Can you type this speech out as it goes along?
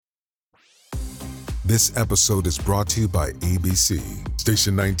This episode is brought to you by ABC.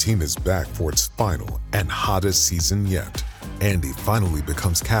 Station 19 is back for its final and hottest season yet. Andy finally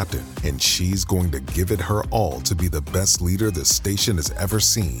becomes captain, and she's going to give it her all to be the best leader the station has ever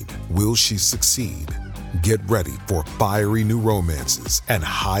seen. Will she succeed? Get ready for fiery new romances and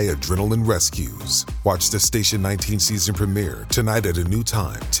high adrenaline rescues. Watch the Station 19 season premiere tonight at a new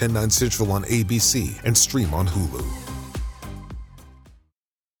time, 10/9 Central on ABC, and stream on Hulu.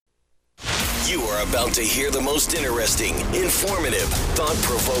 You are about to hear the most interesting, informative,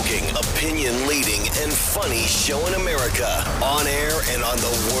 thought-provoking, opinion-leading, and funny show in America. On air and on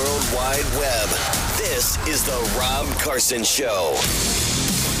the World Wide Web. This is the Rob Carson Show.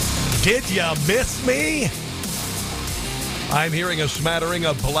 Did you miss me? I'm hearing a smattering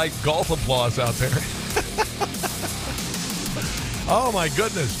of polite golf applause out there. Oh, my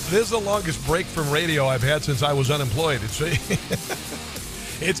goodness. This is the longest break from radio I've had since I was unemployed.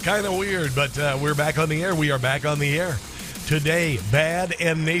 It's kind of weird, but we're back on the air. We are back on the air today, bad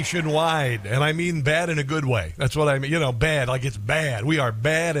and nationwide. And I mean bad in a good way. That's what I mean. You know, bad, like it's bad. We are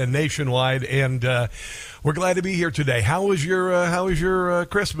bad and nationwide, and we're glad to be here today. How was your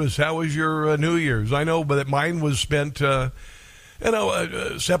Christmas? How was your New Year's? I know, but mine was spent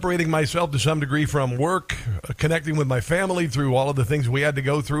separating myself to some degree from work, connecting with my family through all of the things we had to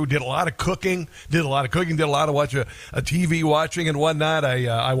go through. Did a lot of cooking, did a lot of TV watching and whatnot.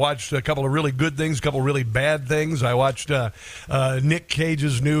 I watched a couple of really good things, a couple of really bad things. I watched Nick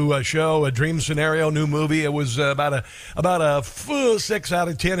Cage's new show, A Dream Scenario, new movie. It was about a 6 out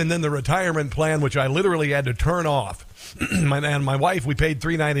of 10, and then The Retirement Plan, which I literally had to turn off. And my wife, we paid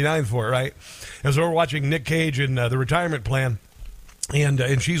 $3.99 for it, right? And so we're watching Nick Cage in The Retirement Plan.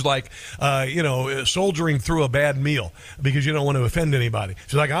 And she's like, soldiering through a bad meal because you don't want to offend anybody.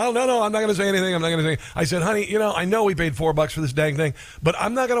 She's like, oh, no, I'm not going to say anything. I said, honey, I know we paid $4 for this dang thing, but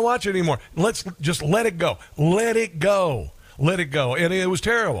I'm not going to watch it anymore. Let's just let it go. Let it go. And it was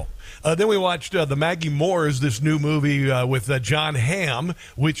terrible. Then we watched The Maggie Moores, this new movie with John Hamm,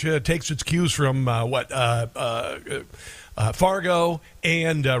 which takes its cues from Fargo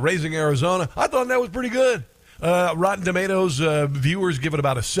and Raising Arizona. I thought that was pretty good. Rotten Tomatoes viewers give it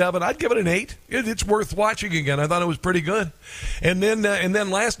about a 7. I'd give it an 8. It's worth watching again. I thought it was pretty good. And then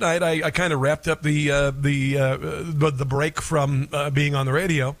last night I kind of wrapped up the break from being on the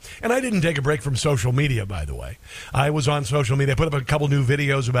radio. And I didn't take a break from social media, by the way. I was on social media. I put up a couple new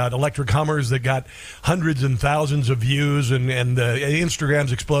videos about electric Hummers that got hundreds and thousands of views, and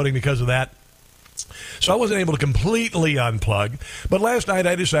Instagram's exploding because of that. So I wasn't able to completely unplug, but last night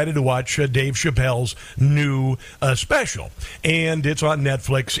I decided to watch Dave Chappelle's new special, and it's on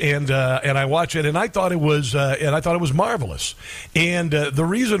Netflix. And I watched it, and I thought it was marvelous. And the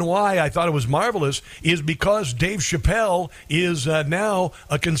reason why I thought it was marvelous is because Dave Chappelle is now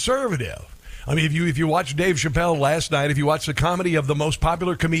a conservative. I mean, if you watch Dave Chappelle last night, if you watch the comedy of the most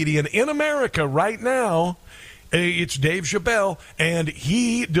popular comedian in America right now, it's Dave Chappelle, and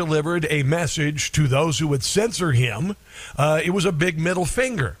he delivered a message to those who would censor him. It was a big middle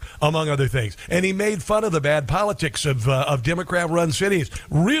finger, among other things. And he made fun of the bad politics of Democrat-run cities,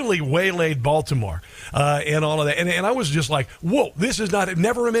 really waylaid Baltimore and all of that. And I was just like, whoa, this is not, it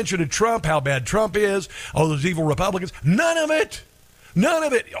never mentioned Trump, how bad Trump is, all those evil Republicans. None of it.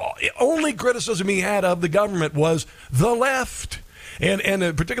 Only criticism he had of the government was the left.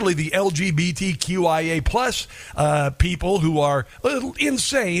 And particularly the LGBTQIA plus people who are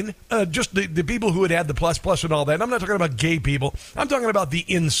insane, just the people who had the plus and all that. And I'm not talking about gay people. I'm talking about the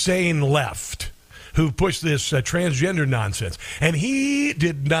insane left who pushed this transgender nonsense. And he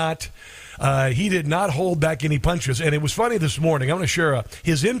did not hold back any punches. And it was funny this morning. I'm going to share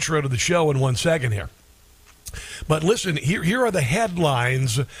his intro to the show in 1 second here. But listen, here are the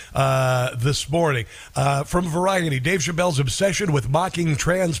headlines this morning from Variety. Dave Chappelle's obsession with mocking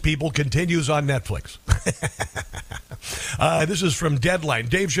trans people continues on Netflix. This is from Deadline.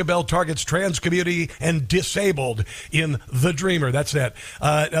 Dave Chappelle targets trans community and disabled in The Dreamer. That's that.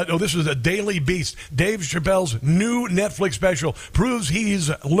 This is a Daily Beast. Dave Chappelle's new Netflix special proves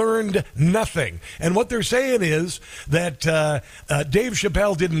he's learned nothing. And what they're saying is that Dave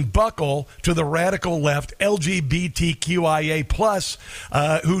Chappelle didn't buckle to the radical left, LGBTQIA plus,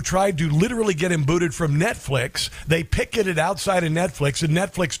 who tried to literally get him booted from Netflix. They picketed outside of Netflix, and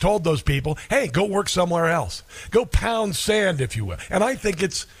Netflix told those people, hey, go work somewhere else. Go pound sand, if you will. And I think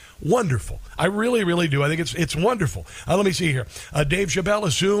it's wonderful. I really, really do. I think it's wonderful. Let me see here. Dave Chappelle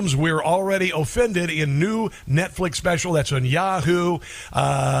assumes we're already offended in new Netflix special. That's on Yahoo.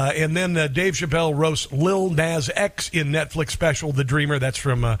 And then Dave Chappelle roasts Lil Nas X in Netflix special, The Dreamer. That's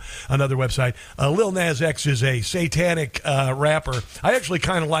from another website. Lil Nas X is a satanic rapper. I actually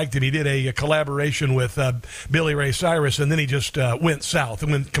kind of liked him. He did a collaboration with Billy Ray Cyrus, and then he just went south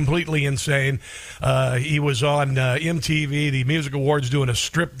and went completely insane. He was on MTV, the Music Awards, doing a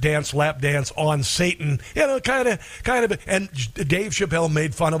lap dance on Satan, kind of, and Dave Chappelle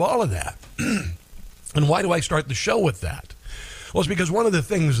made fun of all of that. And why do I start the show with that? Well, it's because one of the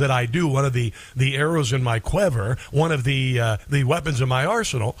things that I do, one of the arrows in my quiver, one of the weapons in my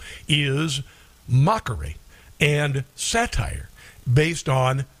arsenal is mockery and satire based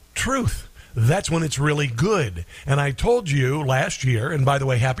on truth. That's when it's really good. And I told you last year, and by the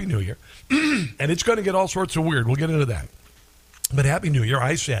way, Happy New Year, and it's going to get all sorts of weird. We'll get into that. But Happy New Year,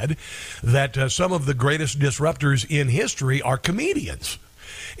 I said that some of the greatest disruptors in history are comedians.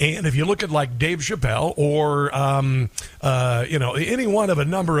 And if you look at like Dave Chappelle or, any one of a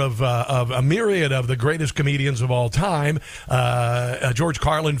number of a myriad of the greatest comedians of all time, George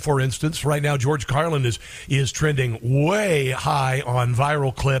Carlin, for instance, right now George Carlin is trending way high on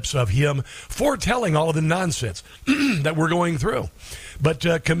viral clips of him foretelling all of the nonsense that we're going through.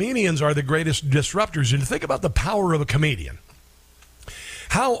 But comedians are the greatest disruptors. And think about the power of a comedian.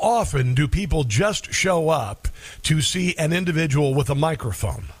 How often do people just show up to see an individual with a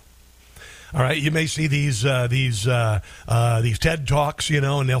microphone? All right, you may see these TED Talks,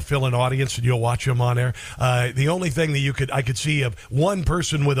 and they'll fill an audience, and you'll watch them on there. The only thing that I could see of one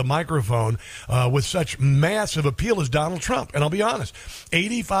person with a microphone with such massive appeal is Donald Trump. And I'll be honest,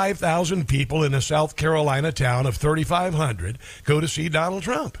 85,000 people in a South Carolina town of 3,500 go to see Donald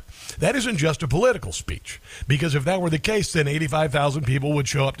Trump. That isn't just a political speech, because if that were the case, then 85,000 people would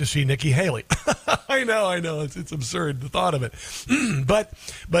show up to see Nikki Haley. I know, it's absurd, the thought of it. But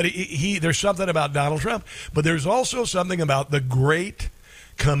there's something about Donald Trump, but there's also something about the great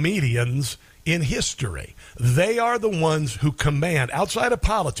comedians in history. They are the ones who command, outside of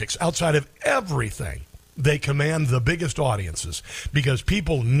politics, outside of everything, they command the biggest audiences because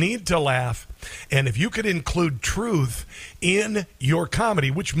people need to laugh. And if you could include truth in your comedy,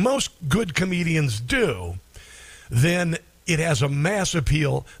 which most good comedians do, then it has a mass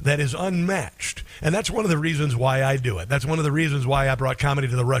appeal that is unmatched. And that's one of the reasons why I do it. That's one of the reasons why I brought comedy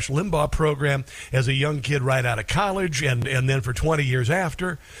to the Rush Limbaugh program as a young kid right out of college and then for 20 years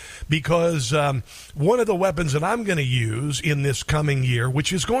after. Because one of the weapons that I'm going to use in this coming year,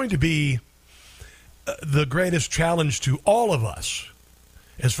 which is going to be the greatest challenge to all of us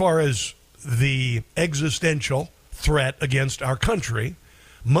as far as the existential threat against our country,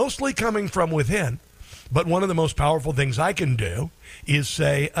 mostly coming from within. But one of the most powerful things I can do is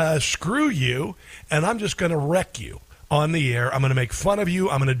say, screw you, and I'm just going to wreck you on the air. I'm going to make fun of you.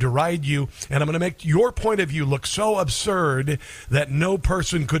 I'm going to deride you. And I'm going to make your point of view look so absurd that no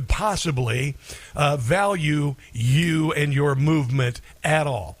person could possibly value you and your movement at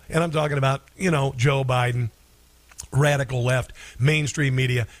all. And I'm talking about, Joe Biden, radical left, mainstream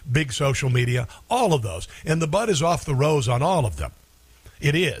media, big social media, all of those. And the bud is off the rose on all of them.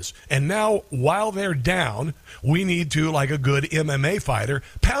 It is. And now, while they're down, we need to, like a good MMA fighter,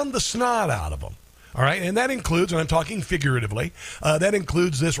 pound the snot out of them. All right, and that includes, and I'm talking figuratively, that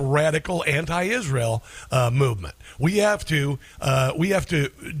includes this radical anti-Israel movement. We have to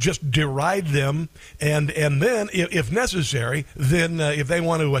just deride them, and then, if necessary, then if they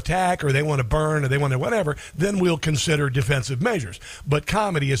want to attack or they want to burn or they want to whatever, then we'll consider defensive measures. But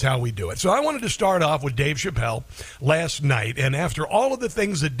comedy is how we do it. So I wanted to start off with Dave Chappelle last night, and after all of the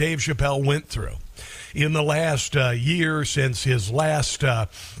things that Dave Chappelle went through in the last year since his last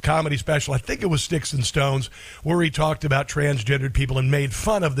comedy special, I think it was Sticks and Stones, where he talked about transgendered people and made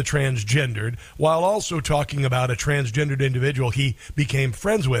fun of the transgendered, while also talking about a transgendered individual he became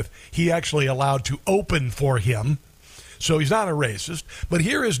friends with, he actually allowed to open for him. So he's not a racist. But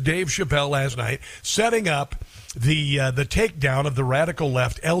here is Dave Chappelle last night setting up the takedown of the radical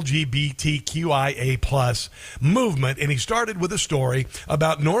left LGBTQIA plus movement, and he started with a story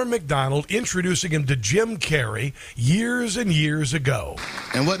about Norm Macdonald introducing him to Jim Carrey years and years ago.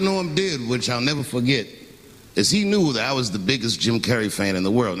 And what Norm did, which I'll never forget, is he knew that I was the biggest Jim Carrey fan in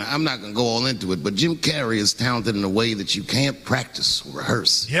the world. Now, I'm not going to go all into it, but Jim Carrey is talented in a way that you can't practice or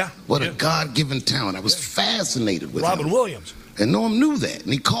rehearse. Yeah. What a God-given talent. I was fascinated with Robin him. Williams. And Norm knew that.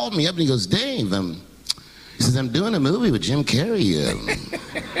 And he called me up and he goes, Dave, he says, I'm doing a movie with Jim Carrey.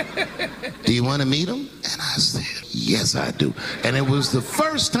 Do you want to meet him? And I said, yes, I do. And it was the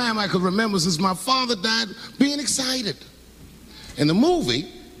first time I could remember since my father died being excited. In the movie,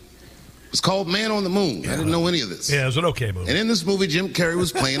 It was called Man on the Moon. I didn't know any of this. Yeah, it was an okay movie. And in this movie, Jim Carrey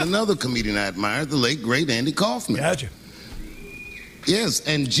was playing another comedian I admired, the late, great Andy Kaufman. Gotcha. Yes,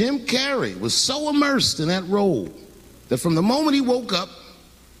 and Jim Carrey was so immersed in that role that from the moment he woke up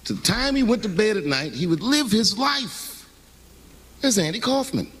to the time he went to bed at night, he would live his life as Andy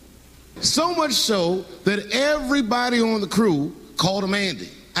Kaufman. So much so that everybody on the crew called him Andy.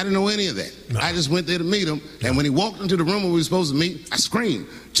 I didn't know any of that. No. I just went there to meet him, and when he walked into the room where we were supposed to meet, I screamed,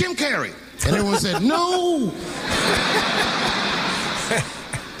 Jim Carrey! And everyone said, no!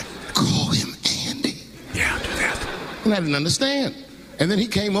 Call him Andy. Yeah, do that. And I didn't understand. And then he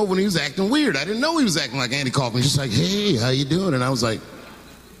came over and he was acting weird. I didn't know he was acting like Andy Kaufman. Just like, hey, how you doing? And I was like,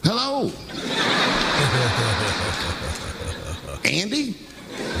 hello. Andy?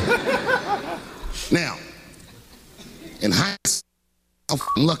 Now, in hindsight, how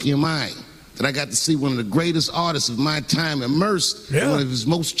lucky am I that I got to see one of the greatest artists of my time immersed in one of his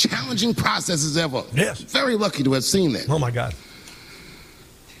most challenging processes ever. Yes. Very lucky to have seen that. Oh, my God.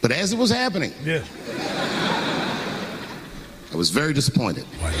 But as it was happening, yes, I was very disappointed.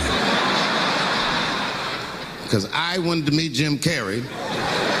 Why not? Because I wanted to meet Jim Carrey,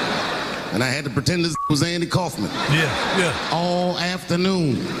 and I had to pretend this was Andy Kaufman. Yeah. All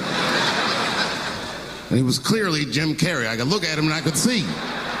afternoon. And he was clearly Jim Carrey. I could look at him and I could see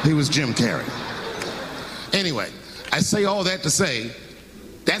he was Jim Carrey. Anyway, I say all that to say,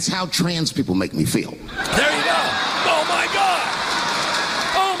 that's how trans people make me feel. There you go. Oh, my God.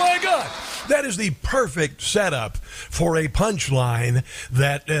 Oh, my God. That is the perfect setup for a punchline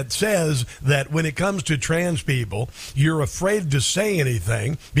that says that when it comes to trans people, you're afraid to say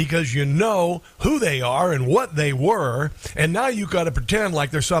anything because you know who they are and what they were, and now you've got to pretend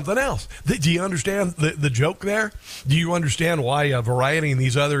like there's something else. Do you understand the joke there? Do you understand why Variety and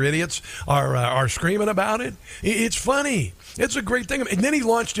these other idiots are screaming about it? It's funny. It's a great thing. And then he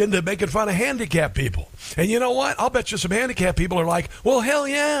launched into making fun of handicapped people. And you know what? I'll bet you some handicapped people are like, well, hell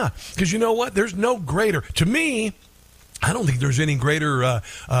yeah. Because you know what? There's no greater. To me, I don't think there's any greater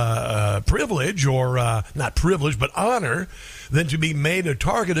privilege or not privilege, but honor than to be made a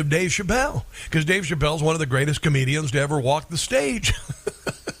target of Dave Chappelle. Because Dave Chappelle's one of the greatest comedians to ever walk the stage.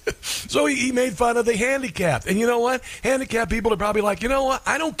 So he made fun of the handicapped. And you know what? Handicapped people are probably like, you know what?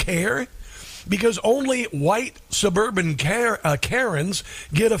 I don't care. Because only white suburban Karens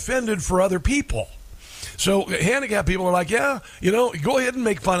get offended for other people. So handicapped people are like, yeah, you know, go ahead and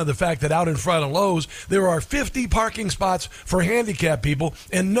make fun of the fact that out in front of Lowe's, there are 50 parking spots for handicapped people,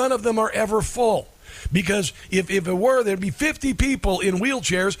 and none of them are ever full. Because if it were, there'd be 50 people in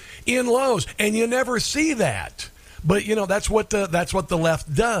wheelchairs in Lowe's, and you never see that. But, you know, that's what the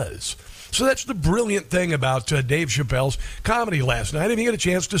left does. So that's the brilliant thing about Dave Chappelle's comedy last night. I didn't get a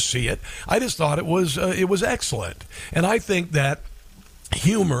chance to see it. I just thought it was excellent. And I think that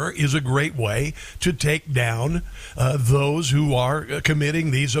humor is a great way to take down those who are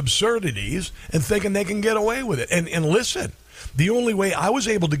committing these absurdities and thinking they can get away with it. And listen, the only way I was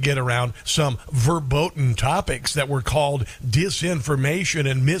able to get around some verboten topics that were called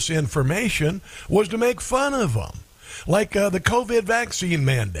disinformation and misinformation was to make fun of them. Like the COVID vaccine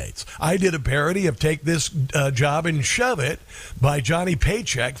mandates. I did a parody of Take This Job and Shove It by Johnny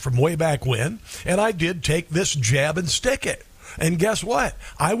Paycheck from way back when, and I did Take This Jab and Stick It. And guess what?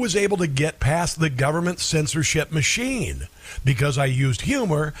 I was able to get past the government censorship machine because I used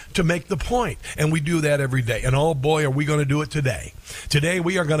humor to make the point. And we do that every day. And oh boy, are we going to do it today. Today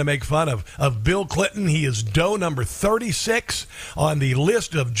we are going to make fun of Bill Clinton. He is Doe number 36 on the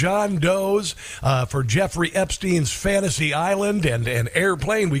list of John Does for Jeffrey Epstein's Fantasy Island and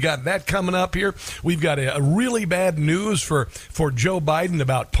Airplane. We got that coming up here. We've got a really bad news for Joe Biden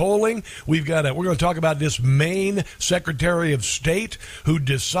about polling. We're going to talk about this Maine Secretary of State who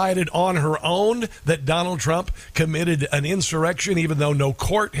decided on her own that Donald Trump committed an insurrection, even though no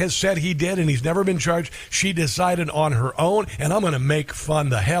court has said he did, and he's never been charged. She decided on her own, and I'm going to make fun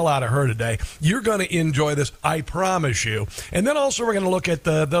the hell out of her today. You're going to enjoy this, I promise you. And then also we're going to look at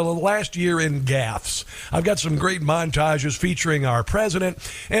the last year in gaffes. I've got some great montages featuring our president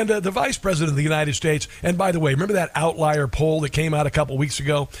and the vice president of the United States. And by the way, remember that outlier poll that came out a couple weeks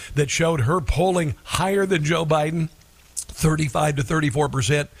ago that showed her polling higher than Joe Biden? 35 to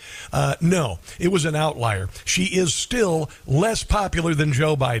 34%. No, it was an outlier. She is still less popular than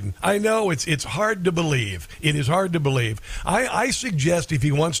Joe Biden. I know it's hard to believe. It is hard to believe. I suggest if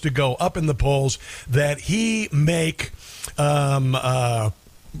he wants to go up in the polls that he make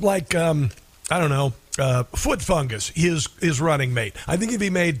I don't know, foot fungus his running mate. I think if he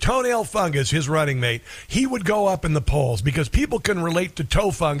made toenail fungus his running mate, he would go up in the polls because people can relate to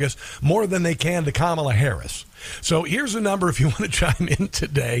toe fungus more than they can to Kamala Harris. So here's a number if you want to chime in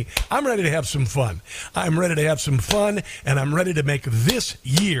today. I'm ready to have some fun. I'm ready to have some fun, and I'm ready to make this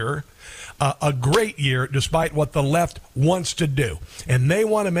year a great year despite what the left wants to do. And they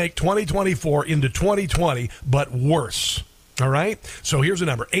want to make 2024 into 2020, but worse. All right? So here's a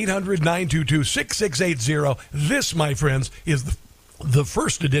number, 800-922-6680. This, my friends, is the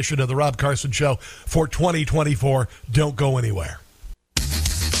first edition of the Rob Carson Show for 2024. Don't go anywhere.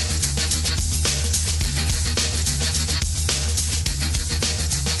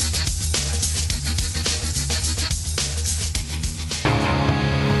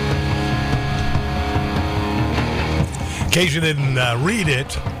 In case you didn't read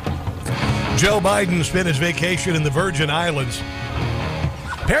it, Joe Biden spent his vacation in the Virgin Islands.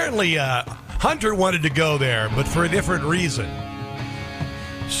 Apparently, Hunter wanted to go there, but for a different reason.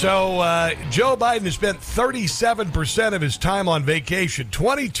 So Joe Biden has spent 37% of his time on vacation,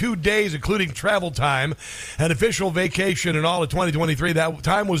 22 days, including travel time, and official vacation in all of 2023. That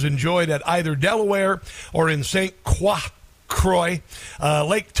time was enjoyed at either Delaware or in St. Croix,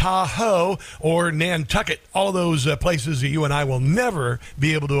 Lake Tahoe, or Nantucket. All those places that you and I will never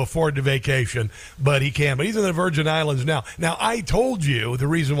be able to afford to vacation, but he can. But he's in the Virgin Islands now. Now, I told you the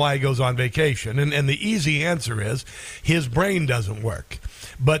reason why he goes on vacation, and the easy answer is his brain doesn't work.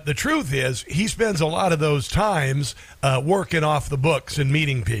 But the truth is, he spends a lot of those times working off the books and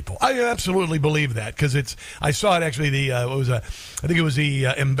meeting people. I absolutely believe that because I saw it actually. I think it was the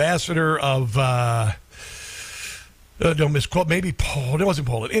ambassador of. Don't misquote. Maybe Poland. It wasn't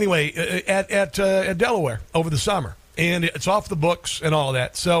Poland. Anyway, at Delaware over the summer. And it's off the books and all of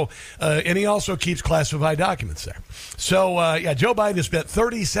that. So, and he also keeps classified documents there. So, Joe Biden has spent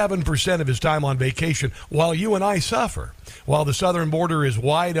 37% of his time on vacation while you and I suffer. While the southern border is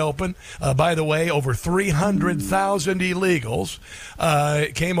wide open. By the way, over 300,000 illegals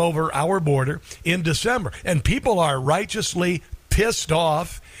came over our border in December. And people are righteously pissed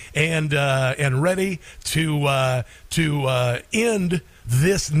off and ready to end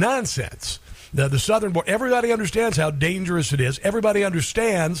this nonsense. The southern border, everybody understands how dangerous it is. Everybody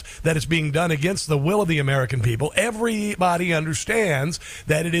understands that it's being done against the will of the American people. Everybody understands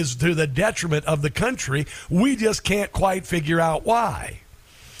that it is to the detriment of the country. We just can't quite figure out why.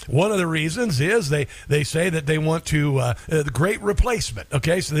 One of the reasons is they say that they want to, the great replacement,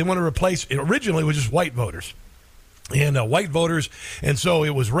 okay? So they want to replace, originally it was just white voters. And white voters, and so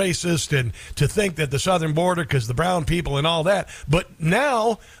it was racist, and to think that the southern border, because the brown people and all that, but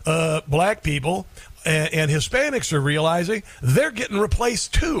now black people and Hispanics are realizing they're getting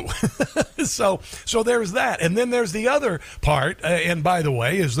replaced too. So there's that, and then there's the other part, and by the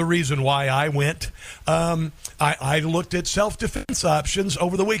way, is the reason why I went. I looked at self-defense options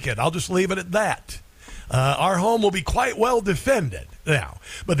over the weekend. I'll just leave it at that. Our home will be quite well defended now.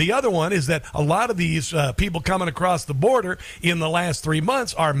 But the other one is that a lot of these people coming across the border in the last 3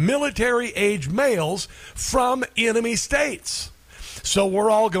 months are military-age males from enemy states. So we're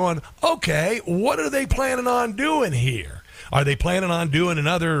all going, okay, what are they planning on doing here? Are they planning on doing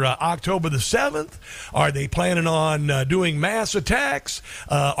another October the 7th? Are they planning on doing mass attacks?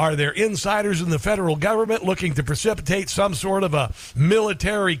 Are there insiders in the federal government looking to precipitate some sort of a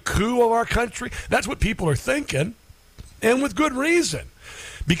military coup of our country? That's what people are thinking, and with good reason,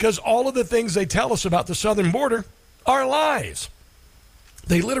 because all of the things they tell us about the southern border are lies.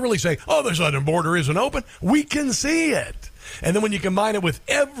 They literally say, oh, the southern border isn't open. We can see it. And then when you combine it with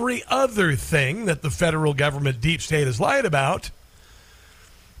every other thing that the federal government deep state has lied about,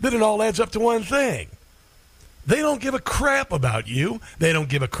 then it all adds up to one thing. They don't give a crap about you. They don't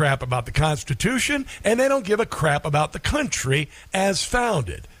give a crap about the Constitution. And they don't give a crap about the country as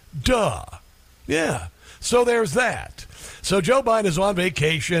founded. Duh. Yeah. So there's that. So Joe Biden is on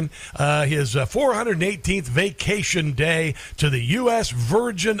vacation, his 418th vacation day to the U.S.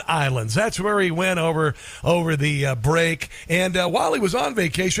 Virgin Islands. That's where he went over the break. And while he was on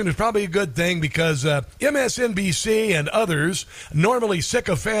vacation, it's probably a good thing because MSNBC and others, normally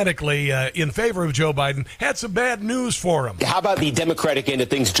sycophantically in favor of Joe Biden, had some bad news for him. How about the Democratic end of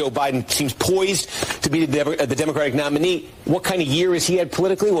things? Joe Biden seems poised to be the Democratic nominee. What kind of year has he had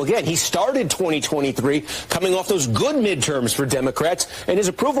politically? Well, again, he started 2023 country, coming off those good midterms for Democrats, and his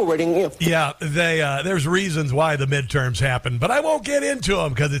approval rating, Yeah, there's reasons why the midterms happened, but I won't get into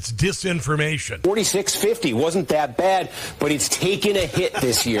them because it's disinformation. 46-50 wasn't that bad, but it's taken a hit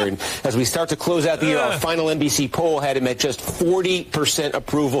this year. And as we start to close out the year, our final NBC poll had him at just 40%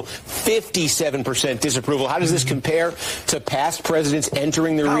 approval, 57% disapproval. How does this compare to past presidents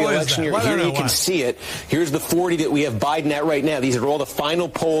entering their re-election year? Here you can see it. Here's the 40 that we have Biden at right now. These are all the final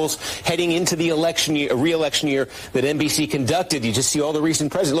polls heading into the election year, re-election year that NBC conducted. You just see all the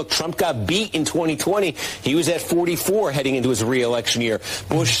recent presidents. Look, Trump got beat in 2020. He was at 44 heading into his re-election year.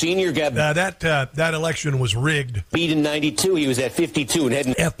 Bush Sr. got that election was rigged. Beat in 92. He was at 52 and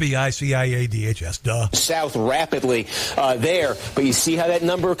heading FBI, CIA, DHS, duh. South rapidly there. But you see how that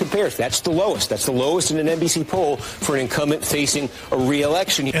number compares. That's the lowest. That's the lowest in an NBC poll for an incumbent facing a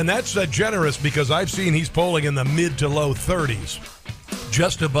re-election. And that's generous because I've seen he's polling in the mid to low 30s,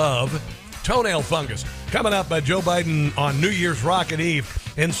 just above toenail fungus. Coming up by Joe Biden on New Year's Rocket Eve.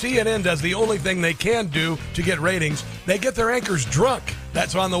 And CNN does the only thing they can do to get ratings. They get their anchors drunk.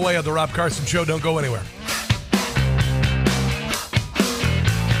 That's on the way of the Rob Carson Show. Don't go anywhere.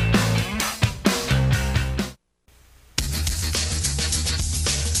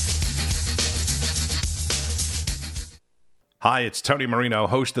 Hi, it's Tony Marino,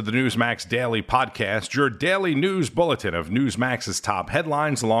 host of the Newsmax Daily Podcast, your daily news bulletin of Newsmax's top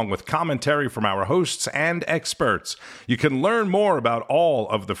headlines, along with commentary from our hosts and experts. You can learn more about all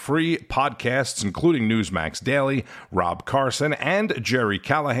of the free podcasts, including Newsmax Daily, Rob Carson, and Jerry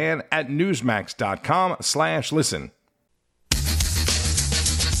Callahan at newsmax.com/listen.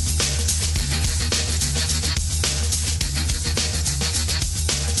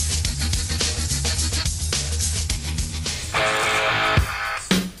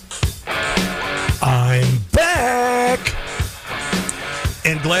 I'm back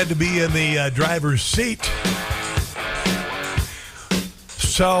and glad to be in the driver's seat.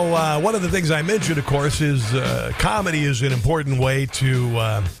 So one of the things I mentioned, of course, is comedy is an important way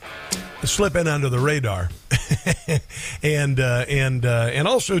to slip in under the radar and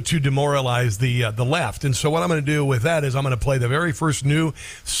also to demoralize the left. And so what I'm going to do with that is I'm going to play the very first new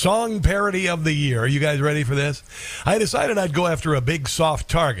song parody of the year. Are you guys ready for this? I decided I'd go after a big soft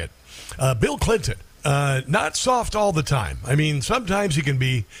target. Bill Clinton, not soft all the time. I mean, sometimes he can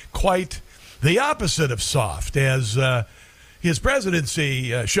be quite the opposite of soft, as his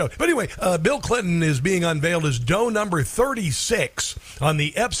presidency showed. But anyway, Bill Clinton is being unveiled as Doe number 36 on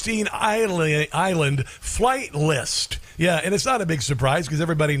the Epstein Island flight list. Yeah, and it's not a big surprise because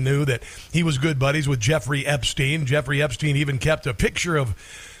everybody knew that he was good buddies with Jeffrey Epstein. Jeffrey Epstein even kept a picture of,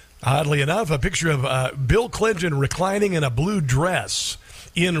 oddly enough, a picture of Bill Clinton reclining in a blue dress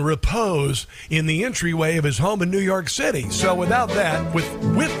in repose in the entryway of his home in New York City. So with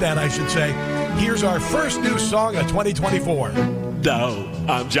that, I should say, here's our first new song of 2024. Doe,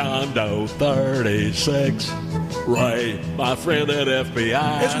 I'm John Doe, 36. Ray, my friend at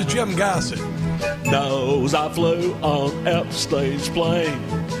FBI. This is Jim Gossett. Knows I flew on Epstein's plane.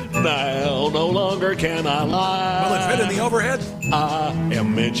 Now no longer can I lie. Will it fit in the overhead? I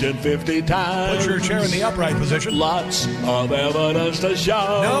am mentioned 50 times. Put your chair in the upright position. Lots of evidence to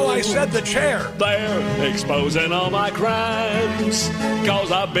show. No, I said the chair. They're exposing all my crimes,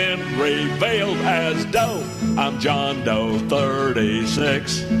 'cause I've been revealed as Doe. I'm John Doe,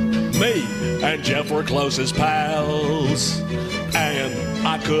 36. Me and Jeff were closest pals, and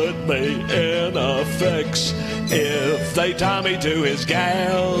I could be in a fix if they tie me to his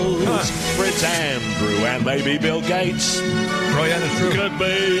gals. Fritz Andrew and maybe Bill Gates. Oh, yeah, that's true. Could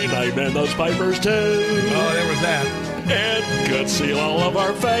be named in those papers too. Oh, there was that. It could seal all of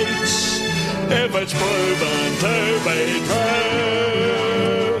our fates if it's proven to be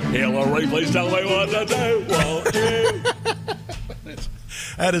true. Hillary, please tell me what to do, won't you?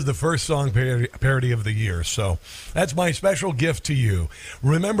 That is the first song parody of the year. So that's my special gift to you.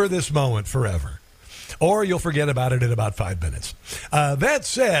 Remember this moment forever, or you'll forget about it in about 5 minutes. That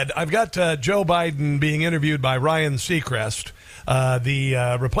said, I've got Joe Biden being interviewed by Ryan Seacrest,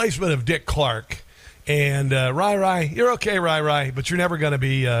 the replacement of Dick Clark. And Rai, you're okay, Rai, but you're never going to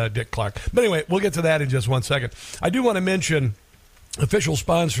be Dick Clark. But anyway, we'll get to that in just 1 second. I do want to mention official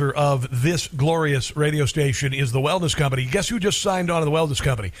sponsor of this glorious radio station is the Wellness Company. Guess who just signed on to the Wellness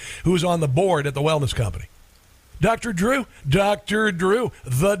Company? Who's on the board at the Wellness Company? Dr. Drew. Dr. Drew,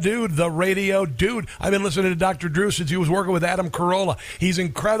 the dude, the radio dude. I've been listening to Dr. Drew since he was working with Adam Carolla. He's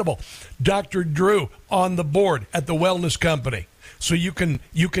incredible. Dr. Drew on the board at the Wellness Company. So you can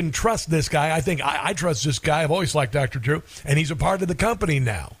trust this guy. I think I trust this guy. I've always liked Dr. Drew, and he's a part of the company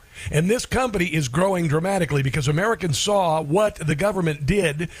now. And this company is growing dramatically because Americans saw what the government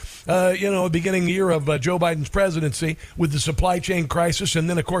did, beginning year of Joe Biden's presidency with the supply chain crisis. And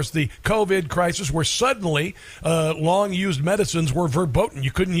then, of course, the COVID crisis where suddenly long-used medicines were verboten.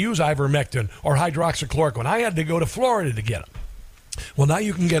 You couldn't use ivermectin or hydroxychloroquine. I had to go to Florida to get them. Well, now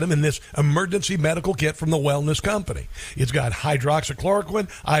you can get them in this emergency medical kit from the Wellness Company. It's got hydroxychloroquine,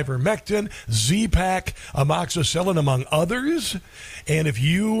 ivermectin, Z-Pak, amoxicillin, among others. And if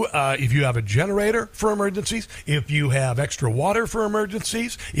you have a generator for emergencies, if you have extra water for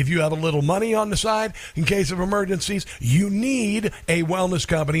emergencies, if you have a little money on the side in case of emergencies, you need a Wellness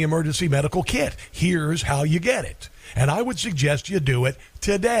Company emergency medical kit. Here's how you get it. And I would suggest you do it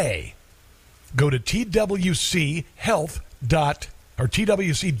today. Go to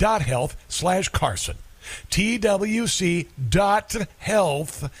twc.health/Carson.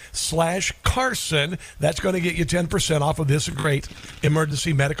 twc.health/Carson. That's going to get you 10% off of this great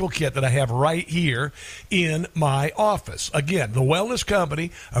emergency medical kit that I have right here in my office. Again, the Wellness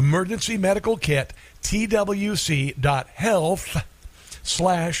Company emergency medical kit,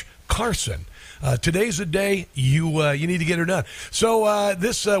 twc.health/Carson. Today's the day you need to get her done. So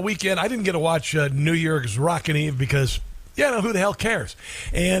this weekend, I didn't get to watch New Year's Rockin' Eve because, who the hell cares?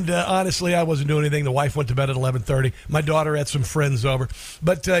 And honestly, I wasn't doing anything. The wife went to bed at 11:30. My daughter had some friends over.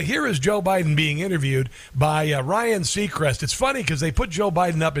 But here is Joe Biden being interviewed by Ryan Seacrest. It's funny because they put Joe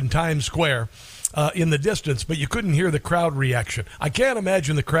Biden up in Times Square in the distance, but you couldn't hear the crowd reaction. I can't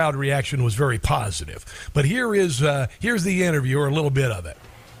imagine the crowd reaction was very positive. But here's the interview, or a little bit of it.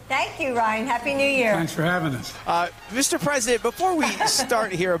 Thank you, Ryan. Happy New Year. Thanks for having us. Mr. President, before we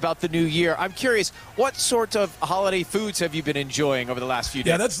start here about the new year, I'm curious, what sort of holiday foods have you been enjoying over the last few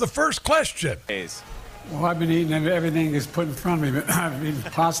days? Yeah, that's the first question. Well, I've been eating everything that's put in front of me. I've eaten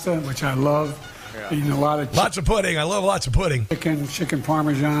pasta, which I love. Eating a lot of lots of pudding. I love lots of pudding. Chicken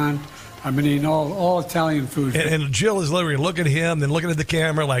Parmesan. I've been eating all Italian food. And Jill is literally looking at him, then looking at the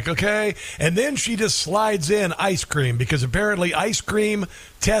camera like, okay. And then she just slides in ice cream because apparently ice cream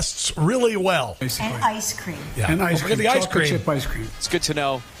tests really well. Basically. And ice cream. Yeah. And ice cream. The ice cream. Chip ice cream. It's good to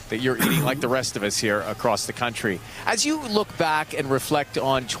know that you're eating like the rest of us here across the country. As you look back and reflect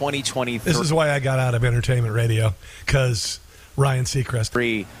on 2023. This is why I got out of entertainment radio, because Ryan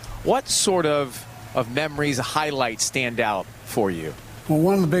Seacrest. What sort of memories, highlights stand out for you? Well,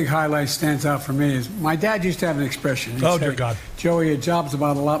 one of the big highlights stands out for me is my dad used to have an expression. He'd say, dear God. Joey, a job's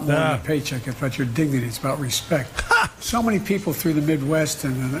about a lot more than a paycheck. It's about your dignity. It's about respect. So many people through the Midwest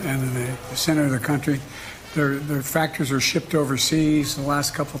and in the center of the country, their factories are shipped overseas the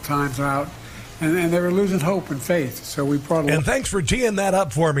last couple times out, and they were losing hope and faith. So we brought and thanks for teeing that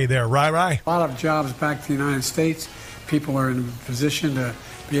up for me there, Rai. A lot of jobs back to the United States. People are in a position to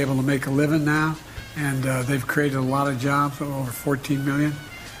be able to make a living now. And they've created a lot of jobs, over 14 million.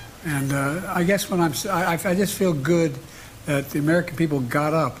 And I guess I just feel good that the American people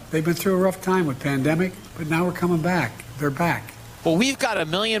got up. They've been through a rough time with pandemic, but now we're coming back. They're back. Well, we've got 1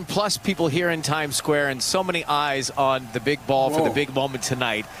 million plus people here in Times Square and so many eyes on the big ball for the big moment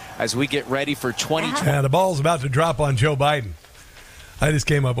tonight as we get ready for 2020. Yeah, the ball's about to drop on Joe Biden. I just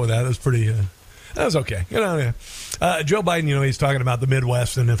came up with that. It was pretty... that was okay. Joe Biden, he's talking about the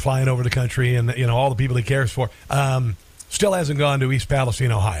Midwest and then flying over the country and, all the people he cares for. Still hasn't gone to East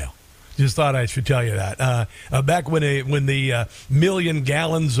Palestine, Ohio. Just thought I should tell you that. Back when the million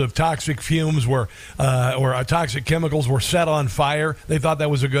gallons of toxic fumes or toxic chemicals were set on fire, they thought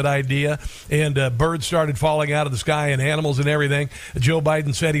that was a good idea. And birds started falling out of the sky and animals and everything. Joe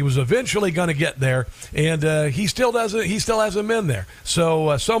Biden said he was eventually going to get there, and he still doesn't. He still hasn't been there.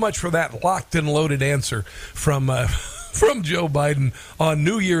 So much for that locked and loaded answer from Joe Biden on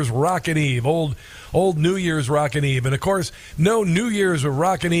New Year's Rockin' Eve, old New Year's Rockin' Eve. And, of course, no New Year's or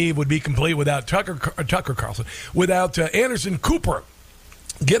Rockin' Eve would be complete without Tucker Carlson, without Anderson Cooper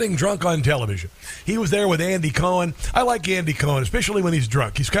getting drunk on television. He was there with Andy Cohen. I like Andy Cohen, especially when he's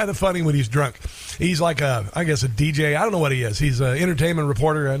drunk. He's kind of funny when he's drunk. He's like a DJ. I don't know what he is. He's an entertainment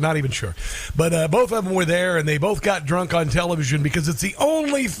reporter. Not even sure. But both of them were there, and they both got drunk on television because it's the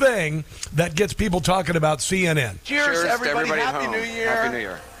only thing that gets people talking about CNN. Cheers everybody. Happy New Year. Happy New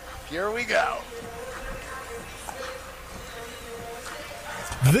Year. Here we go.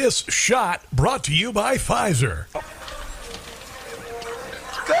 This shot brought to you by Pfizer.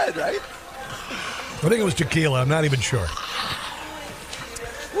 Good, right? I think it was tequila. I'm not even sure.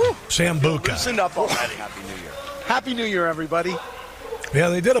 Woo. Sambuca. Loosened up already. Happy New Year. Happy New Year, everybody. Yeah,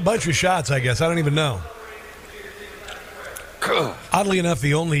 they did a bunch of shots, I guess. I don't even know. Oddly enough,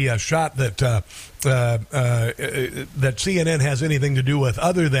 the only shot that that CNN has anything to do with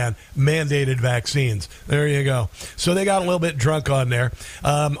other than mandated vaccines. There you go. So they got a little bit drunk on there.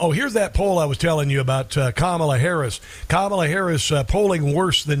 Here's that poll I was telling you about Kamala Harris. Kamala Harris polling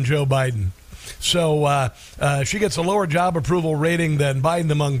worse than Joe Biden. So she gets a lower job approval rating than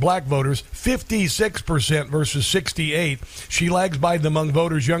Biden among black voters, 56% versus 68%. She lags Biden among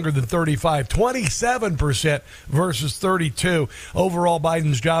voters younger than 35, 27% versus 32%. Overall,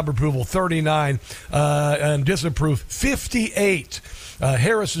 Biden's job approval, 39%, and disapprove, 58%.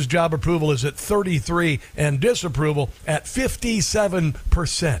 Harris's job approval is at 33% and disapproval at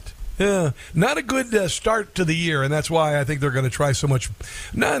 57%. Not a good start to the year, and that's why I think they're going to try so much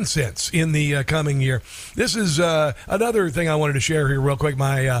nonsense in the coming year. This is another thing I wanted to share here real quick.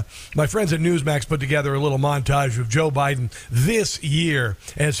 My friends at Newsmax put together a little montage of Joe Biden this year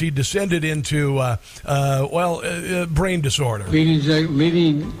as he descended into, brain disorder.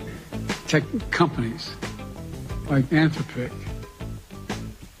 Leading tech companies like Anthropic,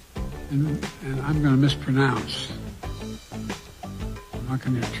 and I'm going to mispronounce. I'm not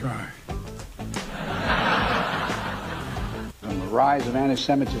going to try. On the rise of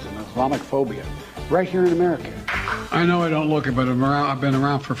anti-Semitism and Islamophobia, right here in America. I know I don't look it, but I've been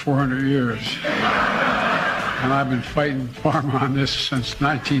around for 400 years. And I've been fighting pharma on this since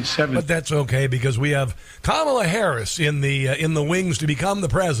 1970. But that's okay because we have Kamala Harris in the wings to become the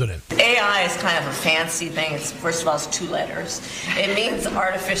president. AI is kind of a fancy thing. It's, first of all, it's 2 letters. It means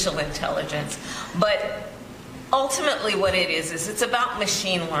artificial intelligence. But ultimately what it is it's about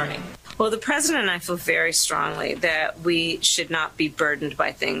machine learning. Well, the president and I feel very strongly that we should not be burdened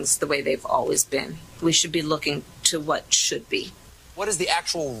by things the way they've always been. We should be looking to what should be. What is the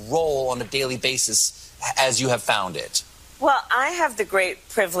actual role on a daily basis as you have found it? Well, I have the great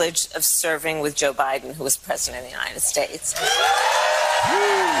privilege of serving with Joe Biden, who was president of the United States.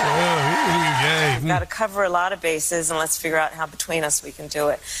 We've got to cover a lot of bases, and let's figure out how between us we can do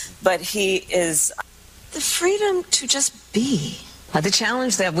it. But he is the freedom to just be. The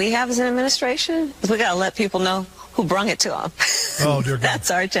challenge that we have as an administration is we got to let people know who brung it to them. Oh, dear God.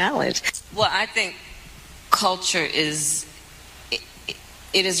 That's our challenge. Well, I think culture is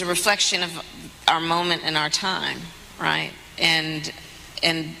a reflection of our moment and our time, right? And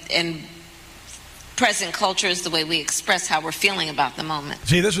present culture is the way we express how we're feeling about the moment.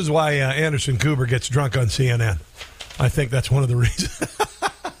 See, this is why Anderson Cooper gets drunk on CNN. I think that's one of the reasons.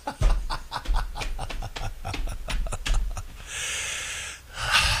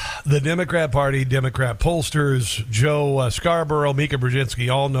 The Democrat Party, Democrat pollsters, Joe Scarborough, Mika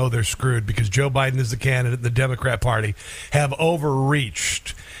Brzezinski all know they're screwed because Joe Biden is the candidate. The Democrat Party have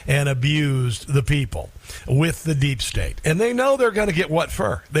overreached and abused the people with the deep state. And they know they're going to get what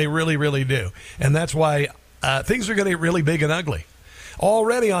for. They really, really do. And that's why things are going to get really big and ugly.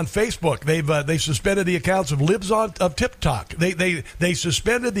 Already on Facebook, they suspended the accounts of Libs of TikTok. They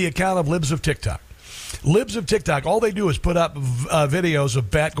suspended the account of Libs of TikTok. Libs of TikTok, all they do is put up videos of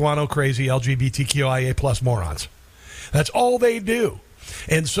bat guano crazy LGBTQIA plus morons. That's all they do.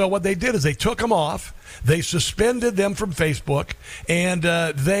 And so what they did is they took them off, they suspended them from Facebook, and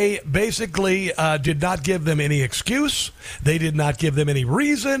they basically did not give them any excuse. They did not give them any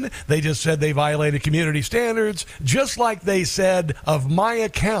reason. They just said they violated community standards, just like they said of my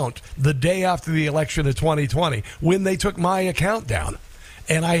account the day after the election of 2020 when they took my account down.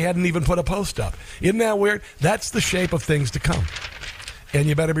 And I hadn't even put a post up. Isn't that weird? That's the shape of things to come. And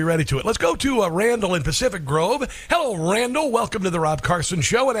you better be ready to it. Let's go to Randall in Pacific Grove. Hello, Randall. Welcome to the Rob Carson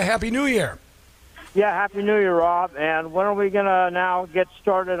Show, and a Happy New Year. Yeah, Happy New Year, Rob. And when are we going to now get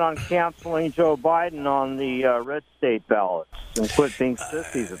started on canceling Joe Biden on the red state ballots and quit being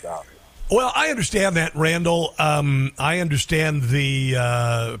sissies about it? Well, I understand that, Randall. I understand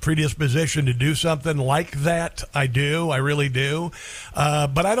the predisposition to do something like that. I do. I really do.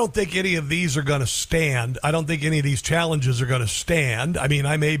 But I don't think any of these are going to stand. I don't think any of these challenges are going to stand. I mean,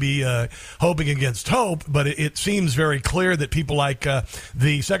 I may be hoping against hope, but it seems very clear that people like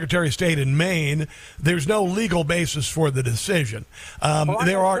the Secretary of State in Maine, there's no legal basis for the decision. Like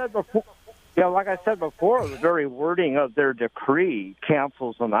I said before, the very wording of their decree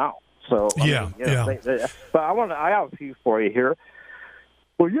cancels them out. So I but I have a few for you here.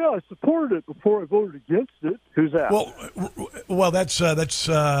 Well, yeah, I supported it before I voted against it. Who's that? Well, that's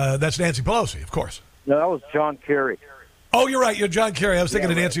Nancy Pelosi, of course. No, that was John Kerry. Oh, you're right. You're John Kerry. I was thinking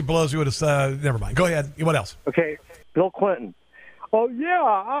of Nancy Pelosi would have. Never mind. Go ahead. What else? Okay, Bill Clinton. Oh, yeah,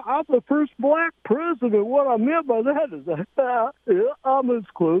 I'm the first black president. What I meant by that is I'm as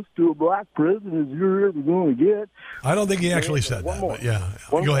close to a black president as you're ever going to get. I don't think he actually said that, but yeah.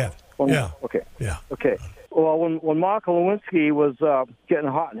 Go ahead. Okay. Well, when Monica Lewinsky was getting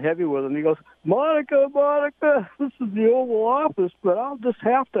hot and heavy with him, he goes, Monica, this is the Oval Office, but I'll just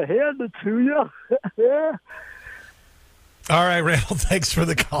have to hand it to you. Yeah. All right, Randall, thanks for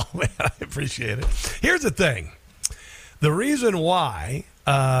the call, man. I appreciate it. Here's the thing. The reason why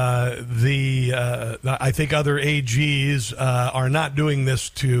I think other AGs are not doing this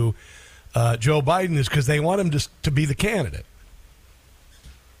to Joe Biden is because they want him to be the candidate.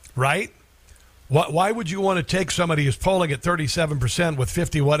 Right? Why would you want to take somebody who's polling at 37% with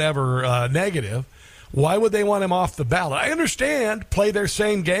 50 whatever negative? Why would they want him off the ballot? I understand, play their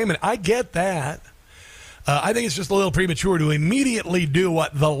same game, and I get that. I think it's just a little premature to immediately do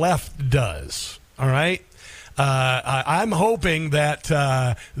what the left does. All right? I'm hoping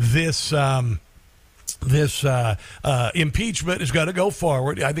that this impeachment is going to go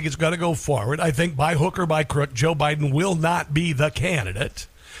forward. I think it's going to go forward. I think by hook or by crook, Joe Biden will not be the candidate.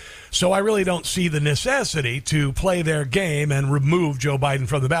 So I really don't see the necessity to play their game and remove Joe Biden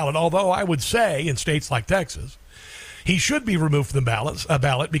from the ballot, although I would say in states like Texas, he should be removed from the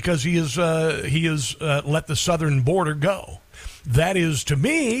ballot because he is let the southern border go. That is, to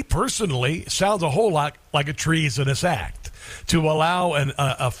me, personally, sounds a whole lot like a treasonous act to allow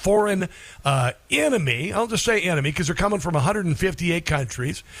a foreign enemy, I'll just say enemy because they're coming from 158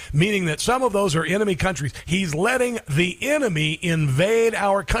 countries, meaning that some of those are enemy countries. He's letting the enemy invade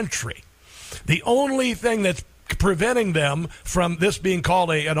our country. The only thing that's preventing them from this being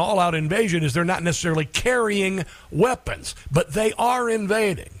called an all-out invasion is they're not necessarily carrying weapons, but they are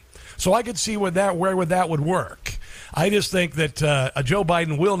invading. So I could see where that would work. I just think that Joe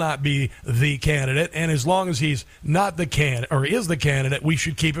Biden will not be the candidate, and as long as he's not the candidate or is the candidate, we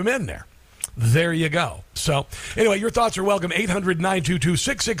should keep him in there. There you go. So anyway, your thoughts are welcome.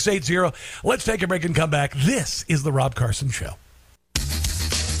 800-922-6680. Let's take a break and come back. This is the Rob Carson Show.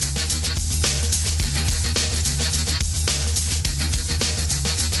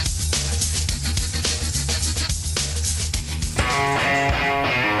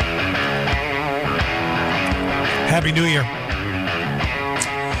 Happy New Year.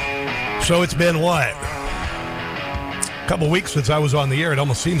 So it's been what? A couple weeks since I was on the air. It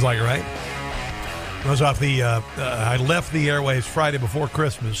almost seems like it, right? I was off I left the airwaves Friday before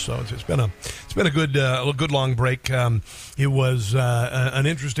Christmas, so it's been a good long break. It was an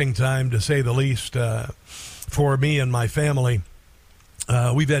interesting time to say the least for me and my family.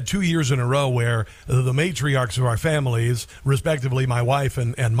 We've had 2 years in a row where the matriarchs of our families, respectively my wife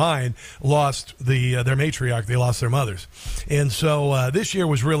and mine, lost their matriarch. They lost their mothers. And so this year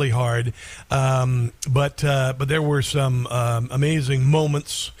was really hard, but there were some amazing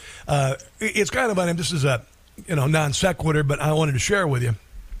moments. It's kind of funny. This is a non sequitur, but I wanted to share with you.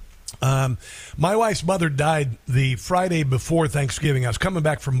 My wife's mother died the Friday before Thanksgiving. I was coming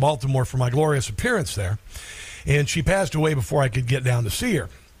back from Baltimore for my glorious appearance there. And she passed away before I could get down to see her.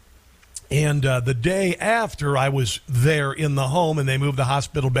 And the day after, I was there in the home, and they moved the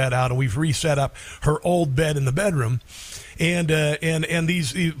hospital bed out, and we've reset up her old bed in the bedroom. And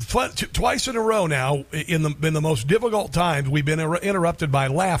these twice in a row now, in the most difficult times, we've been interrupted by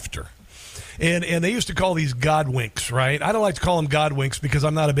laughter. And they used to call these God winks, right? I don't like to call them God winks because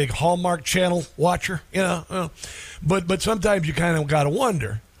I'm not a big Hallmark Channel watcher, But sometimes you kind of got to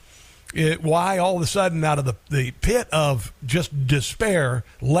wonder. Why all of a sudden out of the pit of just despair,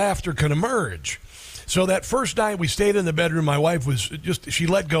 laughter can emerge. So that first night we stayed in the bedroom, my wife she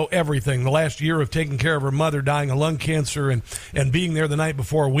let go everything. The last year of taking care of her mother dying of lung cancer and being there the night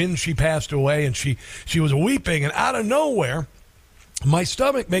before when she passed away, and she was weeping, and out of nowhere, my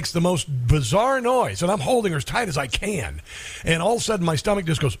stomach makes the most bizarre noise, and I'm holding her as tight as I can. And all of a sudden my stomach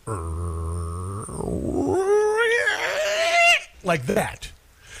just goes like that.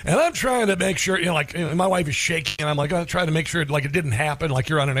 And I'm trying to make sure, my wife is shaking, and I'm like, I'm trying to make sure, it didn't happen, like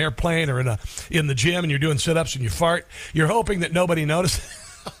you're on an airplane or in the gym and you're doing sit-ups and you fart. You're hoping that nobody noticed.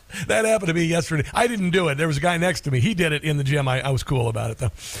 That happened to me yesterday. I didn't do it. There was a guy next to me. He did it in the gym. I was cool about it,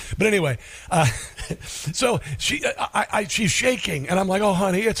 though. But anyway, so she's shaking, and I'm like, oh,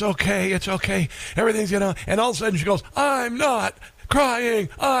 honey, it's okay. It's okay. Everything's, And all of a sudden she goes, I'm not crying.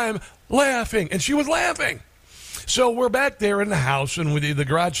 I'm laughing. And she was laughing. So we're back there in the house, and with the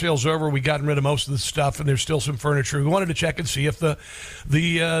garage sale's over, we gotten rid of most of the stuff, and there's still some furniture. We wanted to check and see if the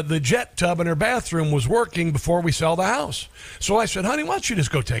jet tub in her bathroom was working before we sell the house. So I said, honey, why don't you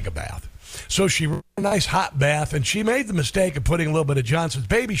just go take a bath? So she ran a nice hot bath, and she made the mistake of putting a little bit of Johnson's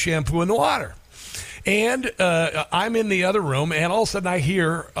baby shampoo in the water. And I'm in the other room, and all of a sudden I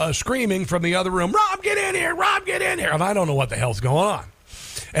hear screaming from the other room, Rob, get in here! Rob, get in here! And I don't know what the hell's going on.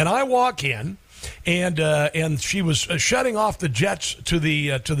 And I walk in, and she was shutting off the jets to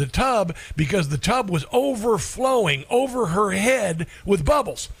the tub because the tub was overflowing over her head with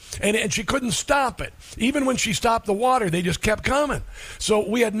bubbles, and she couldn't stop it. Even when she stopped the water, they just kept coming. So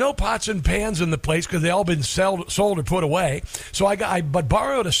we had no pots and pans in the place because they all been sold or put away. So I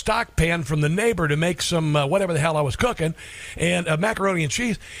borrowed a stock pan from the neighbor to make some whatever the hell I was cooking, and macaroni and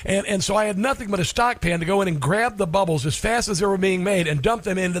cheese, and so I had nothing but a stock pan to go in and grab the bubbles as fast as they were being made and dump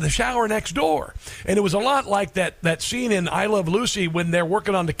them into the shower next door. And it was a lot like that scene in I Love Lucy when they're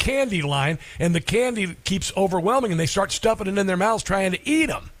working on the candy line and the candy keeps overwhelming and they start stuffing it in their mouths trying to eat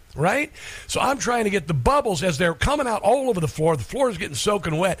them. Right? So I'm trying to get the bubbles as they're coming out all over the floor. The floor is getting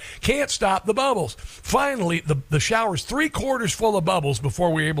soaking wet. Can't stop the bubbles. Finally, the shower's 3/4 full of bubbles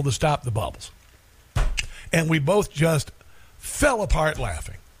before we were able to stop the bubbles. And we both just fell apart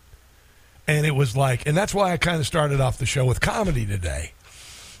laughing. And it was like, and that's why I kind of started off the show with comedy today.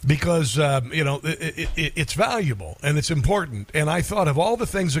 Because, it's valuable and it's important. And I thought of all the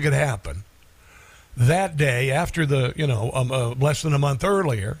things that could happen that day after the, less than a month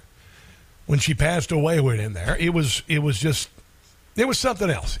earlier when she passed away in there. It was something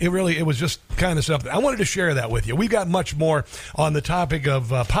else. It was just kind of something. I wanted to share that with you. We've got much more on the topic of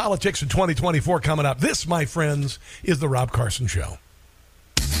politics in 2024 coming up. This, my friends, is the Rob Carson Show.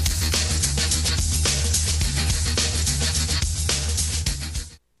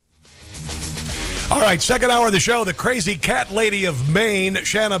 All right, second hour of the show, the crazy cat lady of Maine,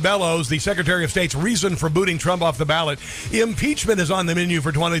 Shanna Bellows, the Secretary of State's reason for booting Trump off the ballot. Impeachment is on the menu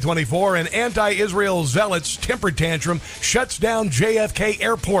for 2024, and anti-Israel zealots' temper tantrum shuts down JFK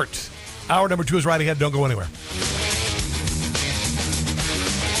Airport. Hour number 2 is right ahead. Don't go anywhere.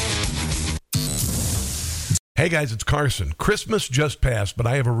 Hey guys, it's Carson. Christmas just passed, but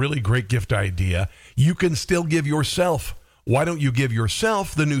I have a really great gift idea you can still give yourself. Why don't you give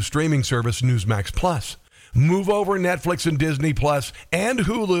yourself the new streaming service Newsmax Plus? Move over Netflix and Disney Plus and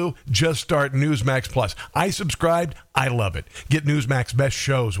Hulu. Just start Newsmax Plus. I subscribed. I love it. Get Newsmax best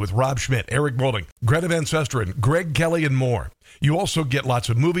shows with Rob Schmidt, Eric Bolling, Greta Van Susteren, Greg Kelly, and more. You also get lots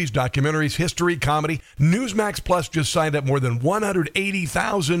of movies, documentaries, history, comedy. Newsmax Plus just signed up more than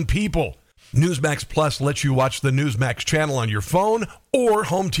 180,000 people. Newsmax Plus lets you watch the Newsmax channel on your phone or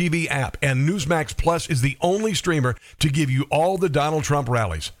home TV app. And Newsmax Plus is the only streamer to give you all the Donald Trump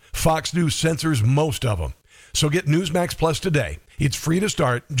rallies. Fox News censors most of them. So get Newsmax Plus today. It's free to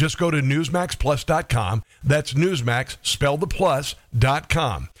start. Just go to NewsmaxPlus.com. That's Newsmax, spelled the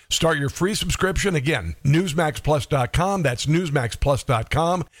plus.com. Start your free subscription. Again, NewsmaxPlus.com. That's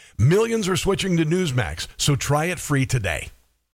NewsmaxPlus.com. Millions are switching to Newsmax, so try it free today.